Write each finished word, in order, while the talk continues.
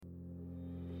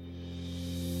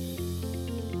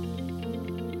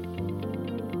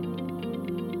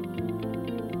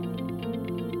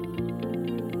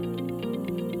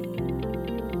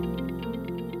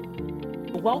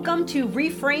Welcome to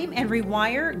Reframe and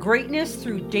Rewire Greatness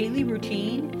Through Daily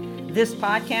Routine. This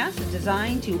podcast is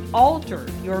designed to alter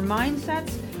your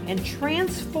mindsets and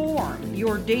transform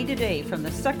your day-to-day from the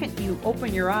second you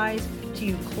open your eyes to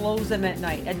you close them at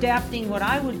night, adapting what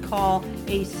I would call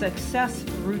a success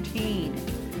routine.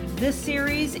 This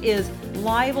series is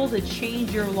liable to change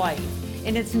your life,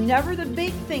 and it's never the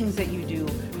big things that you do,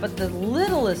 but the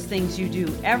littlest things you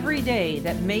do every day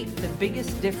that make the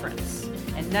biggest difference.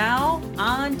 And now,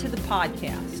 on to the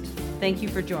podcast. Thank you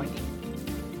for joining.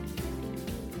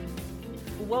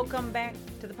 Welcome back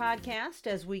to the podcast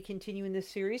as we continue in this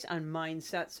series on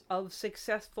mindsets of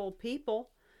successful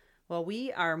people. Well,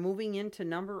 we are moving into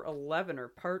number 11, or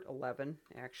part 11,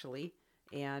 actually.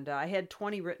 And I had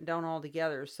 20 written down all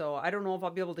together, so I don't know if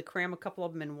I'll be able to cram a couple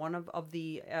of them in one of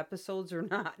the episodes or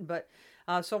not. But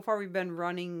so far, we've been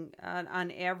running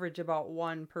on average about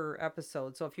one per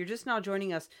episode. So if you're just now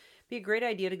joining us, it'd be a great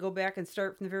idea to go back and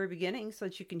start from the very beginning so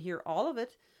that you can hear all of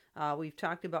it. We've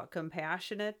talked about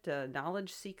compassionate,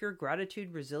 knowledge seeker,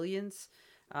 gratitude, resilience.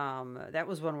 That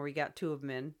was one where we got two of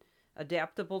them in.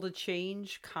 Adaptable to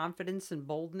change, confidence and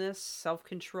boldness,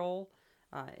 self-control.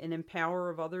 An empower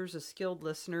of others, a skilled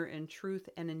listener, and truth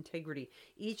and integrity.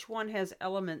 Each one has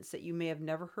elements that you may have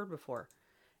never heard before.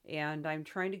 And I'm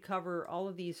trying to cover all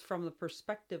of these from the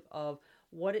perspective of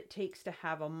what it takes to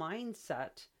have a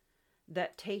mindset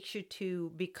that takes you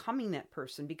to becoming that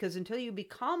person. Because until you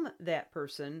become that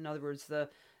person, in other words, the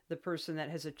person that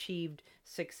has achieved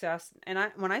success, and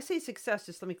when I say success,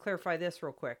 just let me clarify this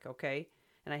real quick, okay?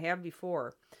 And I have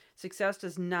before. Success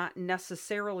does not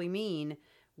necessarily mean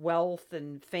wealth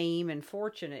and fame and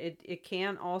fortune. It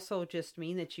can also just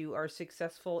mean that you are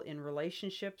successful in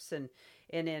relationships and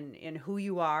in who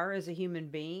you are as a human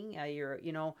being. You're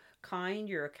kind,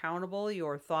 you're accountable,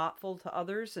 you're thoughtful to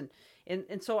others,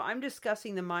 and so I'm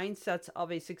discussing the mindsets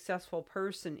of a successful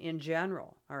person in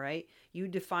general. All right, you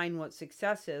define what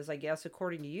success is, I guess,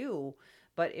 according to you.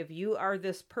 But if you are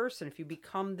this person, if you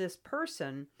become this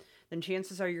person, then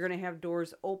chances are you're going to have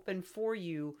doors open for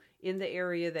you in the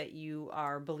area that you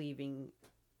are believing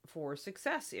for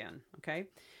success in, okay?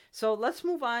 So let's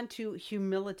move on to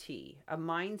humility, a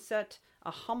mindset,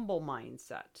 a humble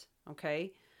mindset,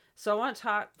 okay? So I want to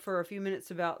talk for a few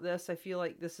minutes about this. I feel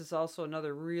like this is also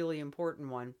another really important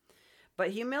one.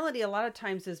 But humility a lot of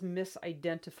times is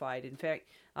misidentified. In fact,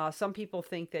 some people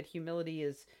think that humility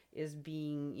is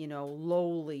being,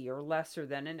 lowly or lesser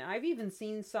than. And I've even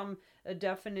seen some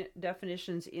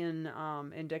definitions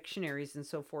in dictionaries and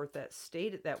so forth that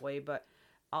state it that way. But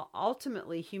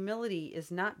ultimately, humility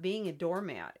is not being a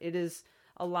doormat. It is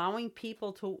allowing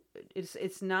people to.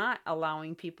 It's not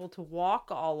allowing people to walk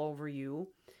all over you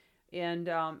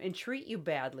and treat you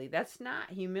badly. That's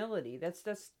not humility.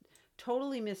 That's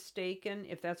totally mistaken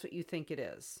if that's what you think it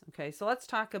is. Okay, so let's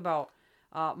talk about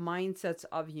mindsets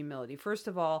of humility. First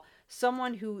of all,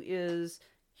 someone who is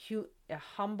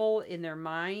humble in their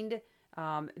mind,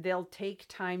 they'll take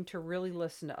time to really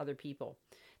listen to other people.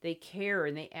 They care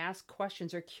and they ask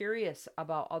questions. They're curious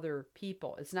about other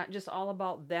people. It's not just all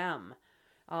about them.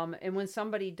 And when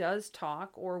somebody does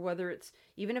talk, or whether it's,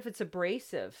 even if it's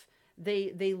abrasive,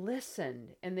 they listen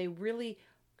and they really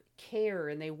care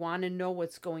and they want to know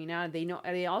what's going on.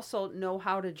 They also know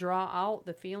how to draw out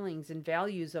the feelings and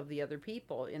values of the other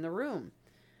people in the room,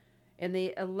 and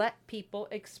they let people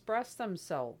express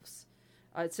themselves.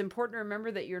 It's important to remember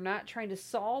that you're not trying to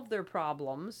solve their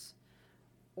problems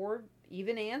or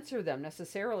even answer them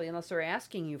necessarily unless they're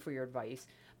asking you for your advice,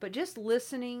 but just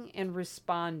listening and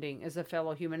responding as a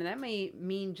fellow human. And that may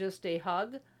mean just a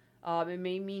hug. It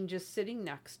may mean just sitting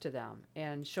next to them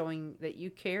and showing that you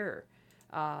care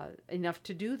enough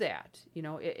to do that.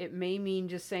 It may mean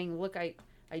just saying, look, I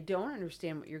don't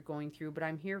understand what you're going through, but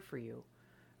I'm here for you.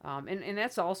 And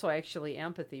that's also actually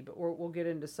empathy, but we'll get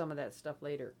into some of that stuff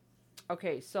later.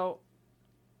 Okay, so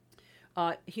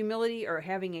humility, or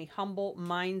having a humble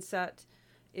mindset,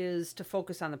 is to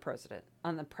focus on the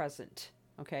present,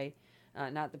 okay?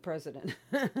 Not the president.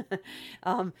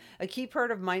 A key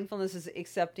part of mindfulness is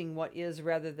accepting what is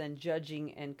rather than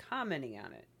judging and commenting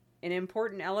on it. An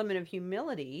important element of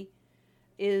humility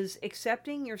is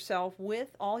accepting yourself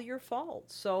with all your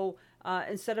faults. So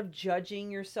instead of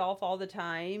judging yourself all the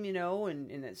time,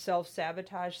 and in that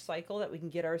self-sabotage cycle that we can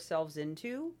get ourselves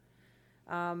into,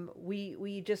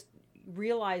 we just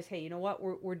realize, hey, you know what,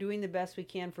 we're doing the best we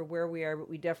can for where we are, but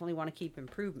we definitely want to keep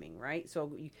improving, right?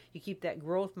 So you keep that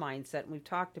growth mindset, and we've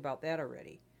talked about that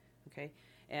already, okay?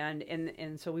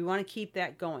 And so we want to keep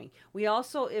that going. We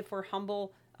also, if we're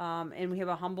humble, and we have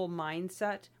a humble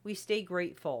mindset, we stay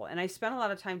grateful. And I spent a lot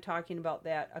of time talking about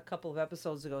that a couple of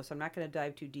episodes ago, so I'm not going to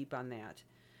dive too deep on that.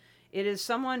 It is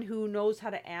someone who knows how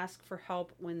to ask for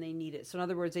help when they need it. So in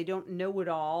other words, they don't know it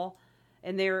all,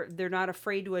 and they're not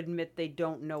afraid to admit they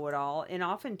don't know it all. And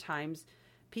oftentimes,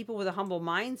 people with a humble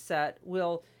mindset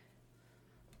will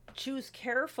choose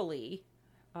carefully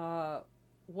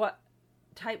what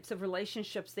types of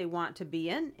relationships they want to be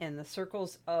in and the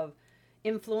circles of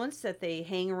influence that they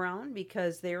hang around,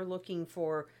 because they're looking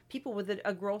for people with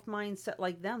a growth mindset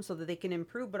like them so that they can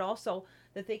improve, but also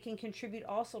that they can contribute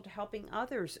also to helping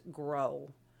others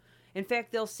grow. In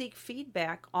fact, they'll seek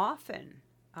feedback often.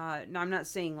 Now, I'm not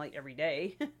saying like every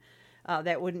day.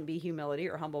 That wouldn't be humility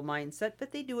or humble mindset,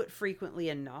 but they do it frequently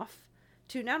enough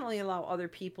to not only allow other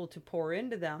people to pour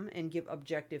into them and give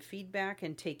objective feedback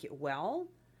and take it well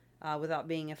without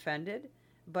being offended,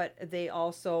 but they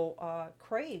also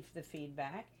crave the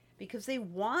feedback because they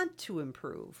want to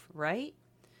improve, right?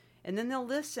 And then they'll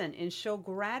listen and show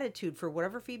gratitude for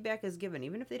whatever feedback is given,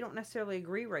 even if they don't necessarily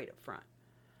agree right up front.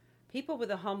 People with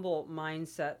a humble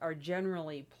mindset are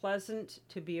generally pleasant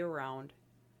to be around.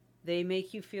 They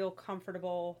make you feel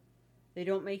comfortable. They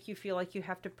don't make you feel like you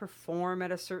have to perform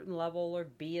at a certain level or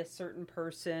be a certain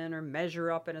person or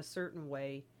measure up in a certain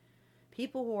way.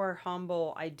 People who are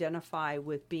humble identify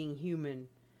with being human,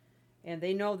 and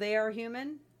they know they are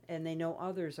human, and they know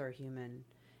others are human,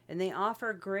 and they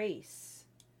offer grace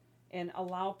and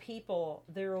allow people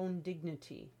their own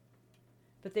dignity.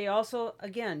 But they also,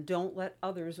 again, don't let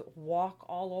others walk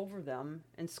all over them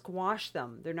and squash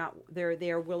them.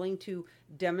 They are willing to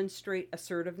demonstrate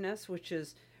assertiveness, which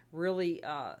is really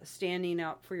standing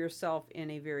up for yourself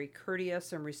in a very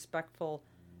courteous and respectful,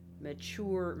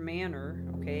 mature manner.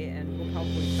 Okay, and we'll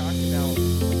probably talk about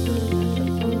assertiveness